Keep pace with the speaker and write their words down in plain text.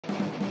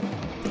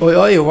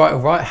Oi, all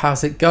right,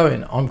 how's it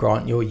going? I'm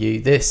Grant, you're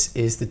you. This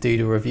is the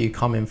Doodle Review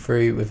coming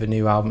through with a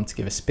new album to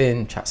give a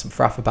spin, chat some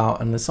fraff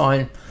about, and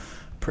assign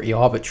a pretty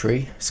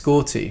arbitrary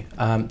score to.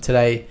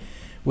 Today,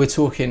 we're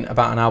talking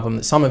about an album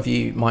that some of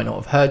you might not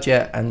have heard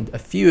yet, and a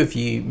few of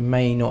you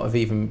may not have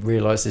even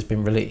realised has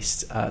been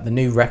released. The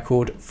new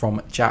record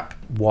from Jack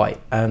White.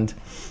 And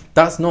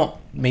that's not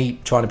me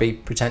trying to be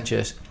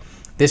pretentious.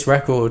 This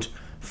record,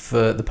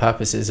 for the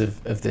purposes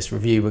of this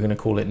review, we're going to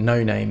call it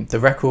No Name. The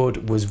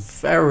record was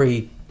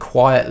very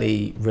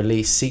quietly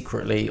released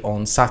secretly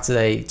on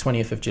Saturday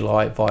 20th of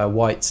July via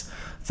White's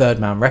Third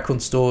Man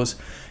record stores.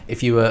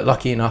 If you were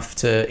lucky enough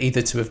to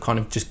either to have kind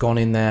of just gone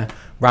in there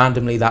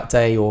randomly that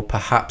day, or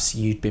perhaps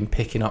you'd been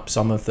picking up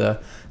some of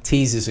the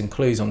teasers and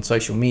clues on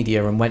social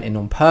media and went in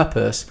on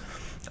purpose,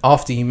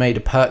 after you made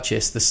a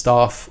purchase,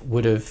 you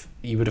would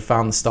have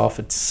found the staff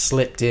had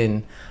slipped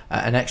in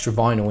an extra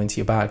vinyl into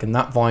your bag, and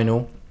that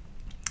vinyl,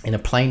 in a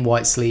plain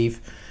white sleeve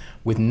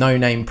with No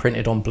Name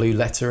printed on blue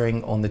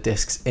lettering on the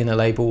disc's inner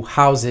label,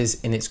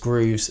 houses in its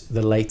grooves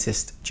the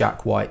latest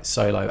Jack White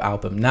solo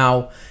album,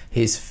 now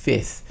his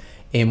fifth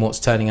in what's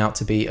turning out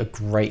to be a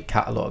great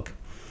catalogue.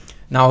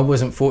 Now, I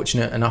wasn't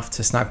fortunate enough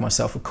to snag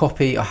myself a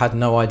copy. I had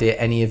no idea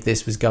any of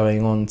this was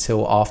going on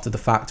till after the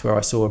fact, where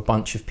I saw a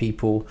bunch of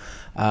people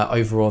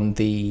over on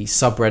the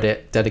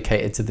subreddit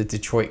dedicated to the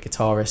Detroit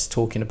guitarist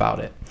talking about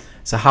it.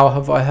 So how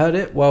have I heard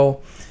it?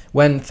 Well,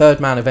 when Third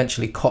Man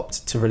eventually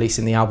copped to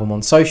releasing the album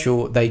on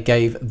social, they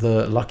gave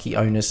the lucky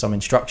owners some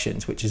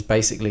instructions, which is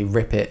basically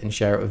rip it and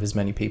share it with as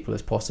many people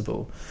as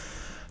possible.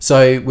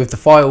 So with the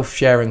file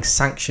sharing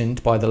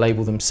sanctioned by the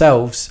label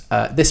themselves,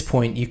 at this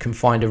point you can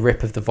find a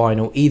rip of the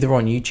vinyl either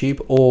on YouTube,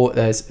 or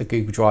there's a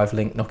Google Drive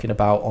link knocking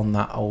about on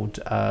that old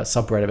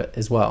subreddit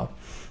as well.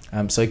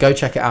 So go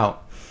check it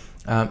out.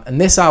 And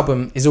this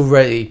album is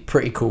already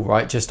pretty cool,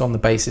 right? Just on the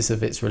basis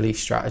of its release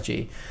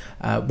strategy.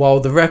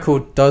 While the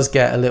record does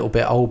get a little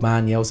bit old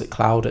man yells at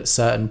cloud at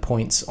certain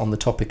points on the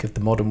topic of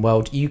the modern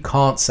world, you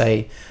can't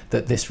say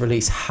that this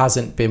release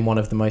hasn't been one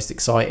of the most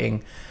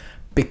exciting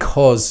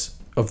because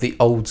of the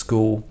old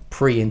school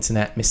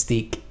pre-internet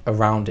mystique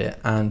around it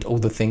and all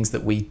the things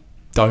that we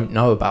don't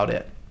know about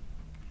it.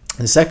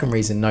 And the second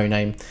reason No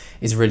Name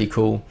is really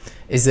cool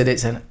is that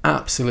it's an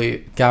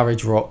absolute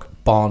garage rock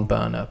barn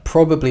burner,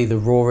 probably the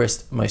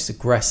rawest, most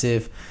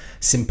aggressive,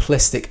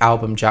 simplistic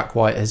album Jack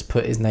White has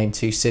put his name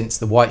to since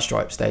the White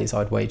Stripes days,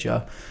 I'd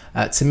wager.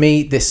 To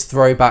me, this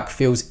throwback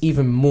feels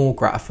even more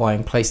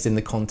gratifying placed in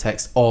the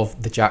context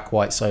of the Jack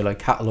White solo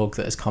catalogue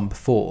that has come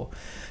before.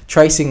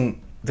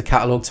 Tracing the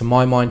catalogue, to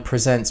my mind,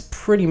 presents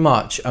pretty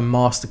much a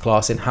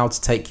masterclass in how to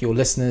take your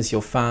listeners,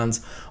 your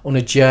fans, on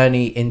a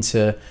journey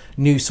into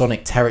new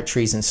sonic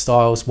territories and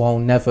styles while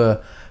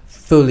never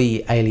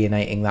fully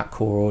alienating that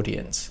core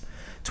audience.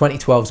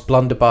 2012's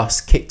Blunderbuss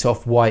kicked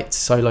off White's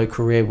solo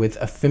career with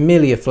a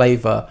familiar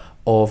flavour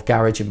of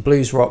garage and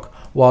blues rock,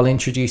 while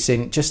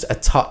introducing just a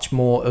touch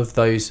more of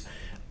those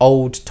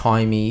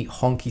old-timey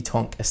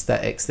honky-tonk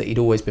aesthetics that he'd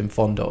always been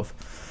fond of.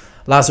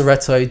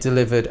 Lazaretto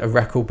delivered a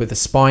record with a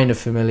spine of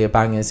familiar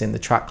bangers in the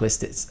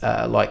tracklist,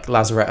 like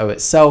Lazaretto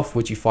itself,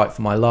 Would You Fight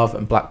For My Love,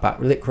 and Blackback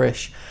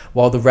Licorice,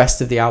 while the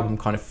rest of the album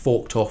kind of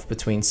forked off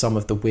between some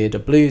of the weirder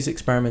blues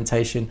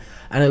experimentation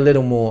and a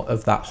little more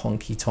of that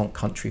honky-tonk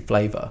country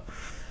flavour.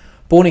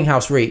 Boarding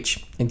House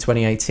Reach in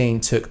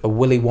 2018 took a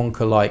Willy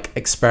Wonka-like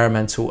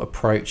experimental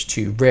approach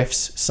to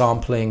riffs,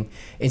 sampling,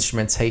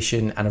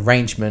 instrumentation and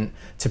arrangement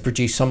to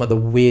produce some of the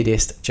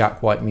weirdest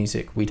Jack White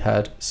music we'd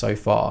heard so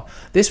far.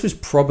 This was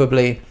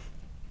probably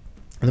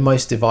the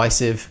most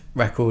divisive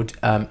record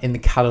in the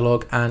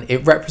catalogue, and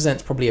it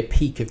represents probably a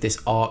peak of this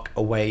arc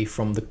away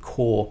from the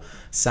core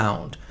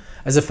sound.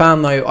 As a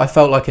fan though, I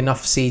felt like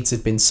enough seeds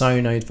had been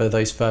sown over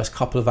those first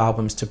couple of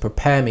albums to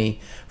prepare me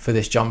for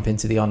this jump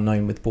into the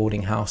unknown with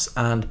Boarding House,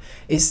 and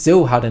it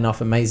still had enough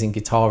amazing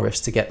guitar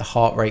riffs to get the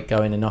heart rate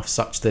going enough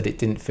such that it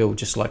didn't feel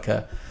just like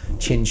a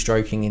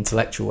chin-stroking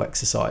intellectual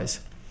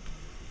exercise.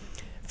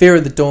 Fear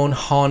of the Dawn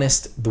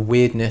harnessed the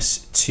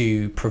weirdness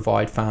to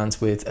provide fans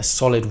with a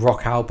solid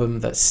rock album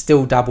that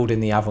still dabbled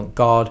in the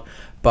avant-garde,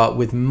 but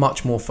with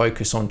much more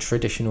focus on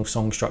traditional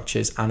song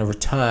structures and a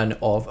return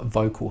of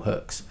vocal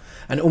hooks.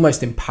 And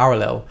almost in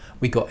parallel,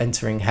 we got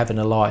Entering Heaven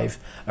Alive,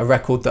 a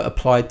record that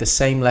applied the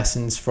same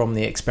lessons from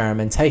the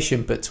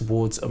experimentation but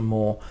towards a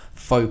more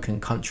folk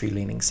and country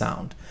leaning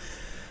sound.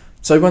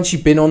 So once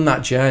you've been on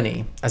that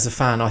journey as a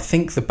fan, I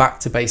think the back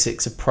to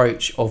basics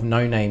approach of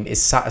No Name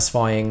is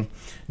satisfying,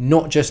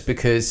 not just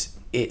because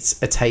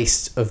it's a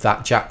taste of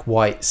that Jack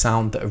White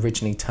sound that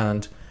originally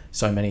turned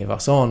so many of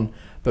us on,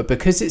 but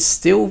because it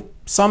still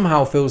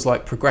somehow feels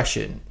like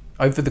progression.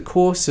 Over the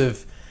course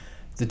of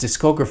the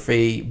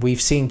discography,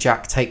 we've seen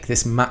Jack take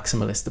this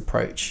maximalist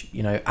approach,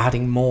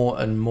 adding more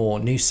and more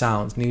new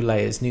sounds, new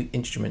layers, new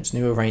instruments,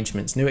 new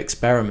arrangements, new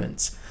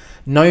experiments.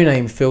 No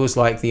Name feels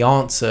like the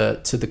answer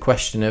to the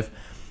question of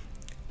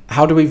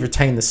how do we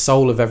retain the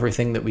soul of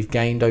everything that we've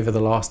gained over the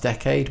last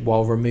decade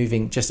while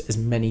removing just as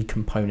many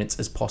components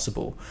as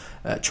possible,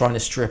 trying to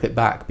strip it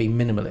back, be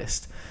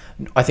minimalist.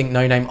 I think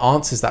No Name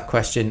answers that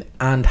question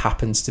and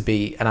happens to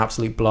be an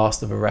absolute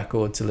blast of a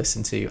record to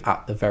listen to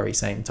at the very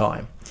same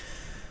time.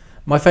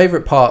 My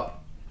favourite part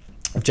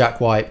of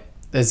Jack White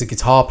as a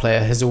guitar player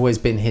has always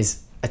been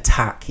his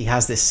attack. He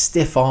has this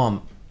stiff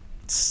arm,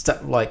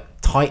 like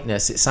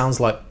tightness. It sounds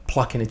like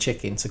plucking a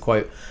chicken, to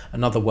quote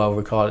another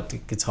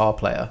well-regarded guitar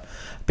player.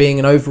 Being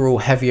an overall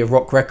heavier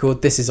rock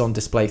record, this is on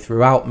display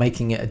throughout,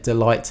 making it a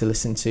delight to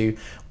listen to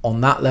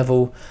on that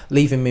level,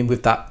 leaving me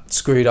with that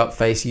screwed up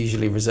face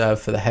usually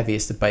reserved for the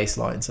heaviest of bass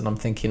lines. And I'm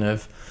thinking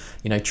of,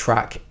 you know,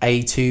 track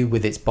A2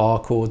 with its bar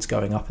chords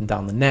going up and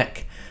down the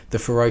neck, the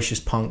ferocious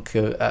punk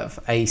of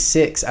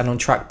A6, and on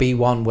track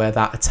B1 where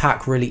that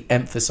attack really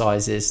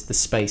emphasizes the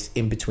space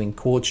in between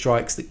chord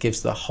strikes that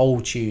gives the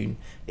whole tune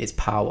its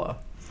power.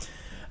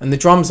 And the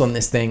drums on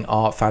this thing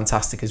are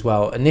fantastic as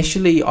well.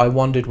 Initially, I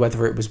wondered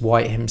whether it was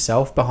White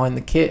himself behind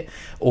the kit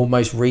or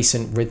most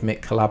recent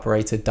rhythmic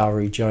collaborator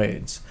Daru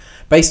Jones.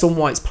 Based on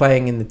White's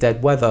playing in the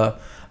Dead Weather,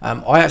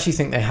 I actually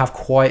think they have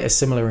quite a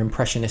similar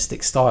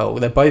impressionistic style.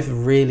 They're both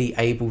really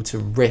able to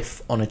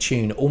riff on a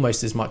tune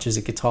almost as much as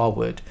a guitar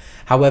would.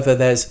 However,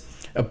 there's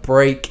a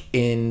break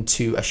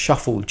into a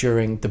shuffle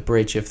during the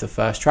bridge of the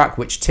first track,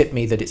 which tipped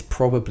me that it's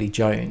probably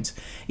Jones.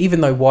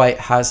 Even though White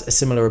has a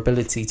similar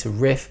ability to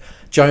riff,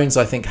 Jones,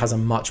 I think, has a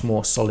much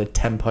more solid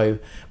tempo,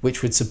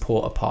 which would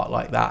support a part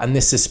like that. And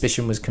this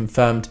suspicion was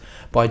confirmed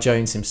by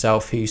Jones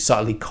himself, who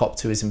subtly copped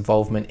to his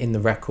involvement in the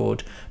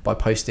record by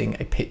posting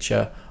a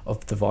picture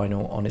of the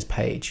vinyl on his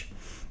page.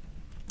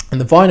 And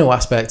the vinyl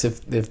aspect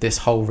of this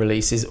whole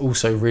release is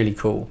also really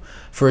cool.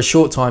 For a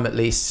short time at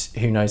least,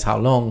 who knows how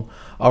long,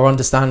 our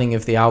understanding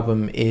of the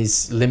album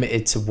is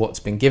limited to what's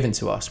been given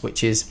to us,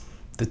 which is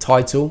the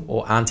title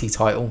or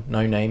anti-title,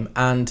 No Name,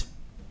 and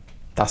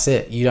that's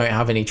it. You don't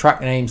have any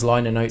track names,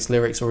 liner notes,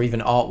 lyrics, or even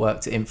artwork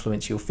to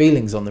influence your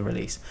feelings on the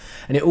release.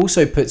 And it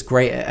also puts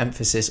greater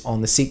emphasis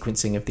on the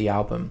sequencing of the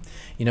album.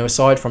 You know,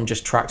 aside from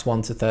just tracks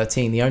 1 to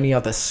 13, the only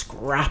other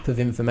scrap of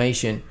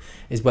information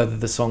is whether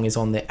the song is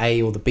on the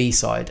A or the B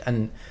side.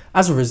 And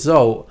as a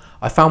result,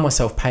 I found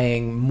myself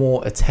paying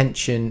more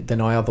attention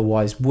than I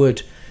otherwise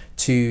would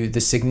to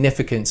the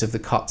significance of the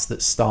cuts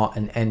that start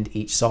and end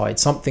each side,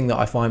 something that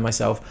I find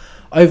myself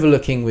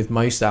overlooking with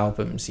most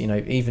albums. You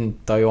know, even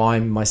though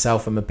I'm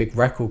a big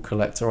record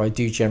collector, I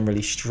do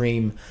generally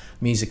stream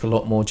music a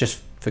lot more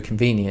just for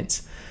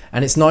convenience.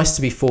 And it's nice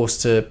to be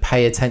forced to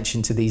pay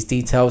attention to these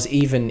details,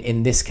 even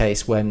in this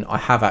case when I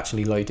have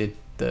actually loaded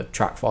the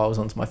track files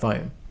onto my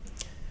phone.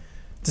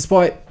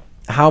 Despite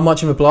how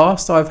much of a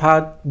blast I've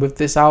had with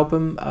this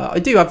album, I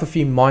do have a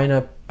few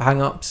minor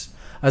hang-ups.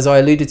 As I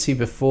alluded to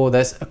before,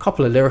 there's a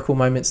couple of lyrical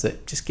moments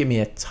that just give me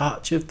a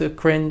touch of the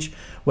cringe,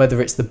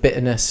 whether it's the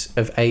bitterness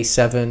of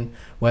A7,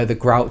 where the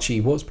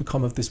grouchy "what's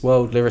become of this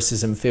world"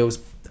 lyricism feels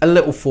a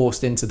little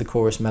forced into the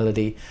chorus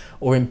melody,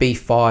 or in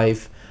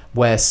B5,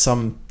 where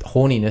some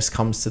horniness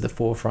comes to the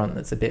forefront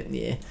that's a bit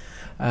yeah.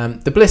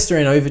 The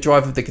blistering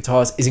overdrive of the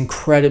guitars is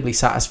incredibly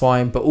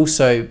satisfying, but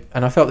also,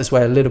 and I felt this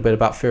way a little bit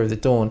about Fear of the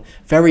Dawn,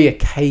 very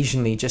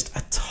occasionally just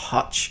a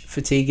touch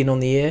fatiguing on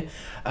the ear.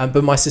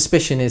 But my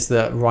suspicion is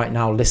that right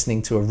now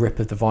listening to a rip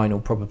of the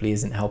vinyl probably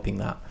isn't helping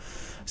that.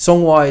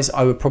 Song-wise,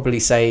 I would probably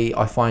say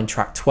I find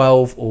track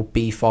 12 or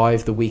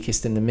B5 the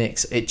weakest in the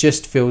mix. It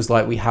just feels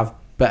like we have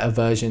better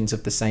versions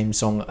of the same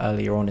song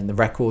earlier on in the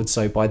record,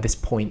 so by this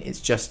point it's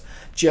just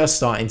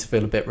starting to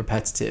feel a bit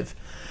repetitive.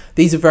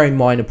 These are very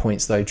minor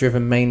points though,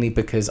 driven mainly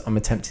because I'm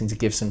attempting to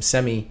give some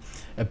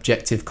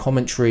semi-objective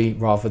commentary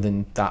rather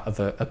than that of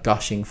a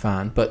gushing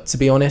fan. But to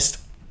be honest,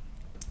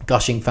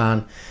 gushing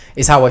fan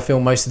is how I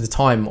feel most of the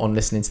time on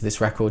listening to this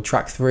record.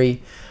 Track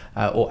 3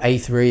 or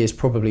A3 is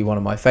probably one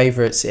of my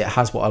favorites. It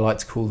has what I like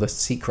to call the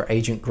secret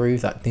agent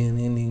groove, that in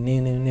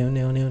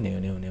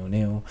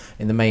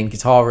the main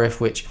guitar riff,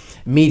 which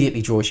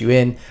immediately draws you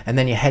in, and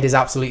then your head is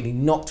absolutely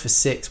knocked for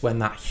 6 when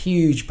that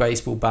huge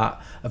baseball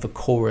bat of a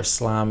chorus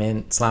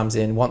slams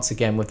in once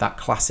again with that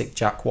classic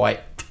Jack White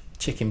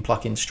chicken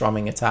plucking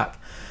strumming attack.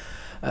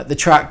 The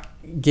track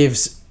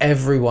gives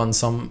everyone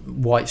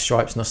some White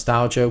Stripes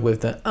nostalgia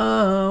with the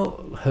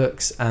oh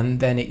hooks,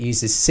 and then it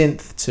uses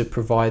synth to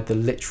provide the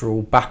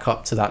literal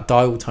backup to that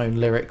dial tone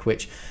lyric,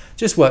 which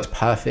just works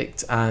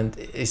perfect and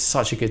is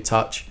such a good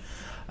touch.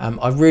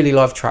 I really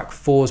love track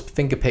 4's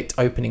finger-picked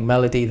opening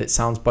melody that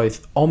sounds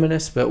both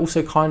ominous but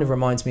also kind of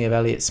reminds me of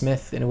Elliott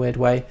Smith in a weird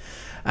way.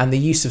 And the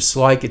use of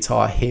slide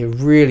guitar here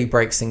really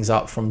breaks things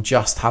up from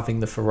just having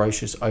the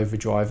ferocious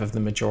overdrive of the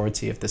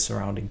majority of the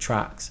surrounding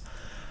tracks.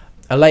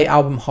 A late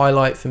album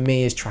highlight for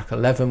me is track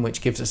 11,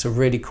 which gives us a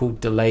really cool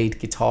delayed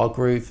guitar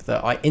groove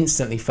that I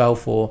instantly fell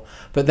for,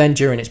 but then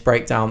during its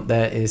breakdown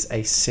there is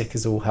a sick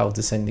as all hell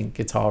descending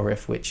guitar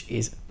riff, which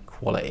is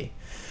quality.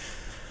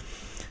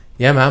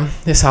 Yeah man,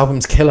 this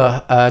album's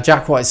killer.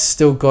 Jack White's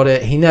still got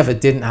it. He never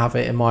didn't have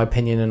it in my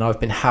opinion, and I've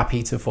been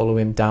happy to follow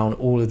him down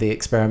all of the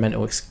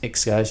experimental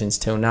excursions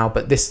till now,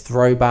 but this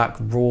throwback,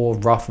 raw,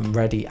 rough and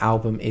ready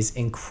album is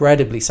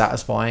incredibly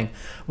satisfying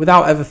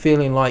without ever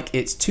feeling like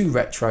it's too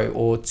retro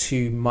or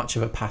too much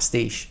of a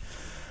pastiche.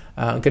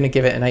 I'm going to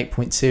give it an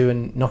 8.2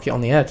 and knock it on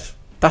the head.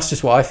 That's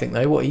just what I think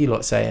though. What are you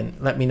lot saying?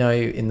 Let me know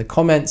in the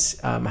comments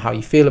how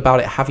you feel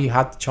about it. Have you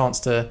had the chance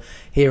to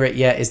hear it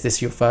yet? Is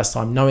this your first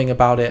time knowing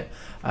about it?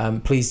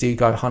 Please do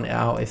go hunt it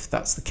out if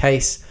that's the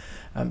case.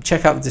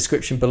 Check out the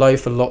description below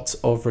for lots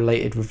of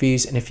related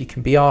reviews, and if you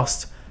can be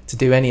asked to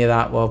do any of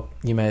that, well,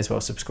 you may as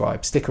well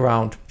subscribe. Stick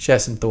around, share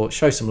some thoughts,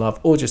 show some love,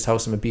 or just tell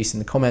some abuse in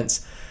the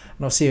comments,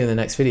 and I'll see you in the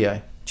next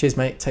video. Cheers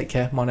mate, take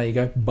care, mine, there you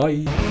go,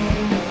 bye.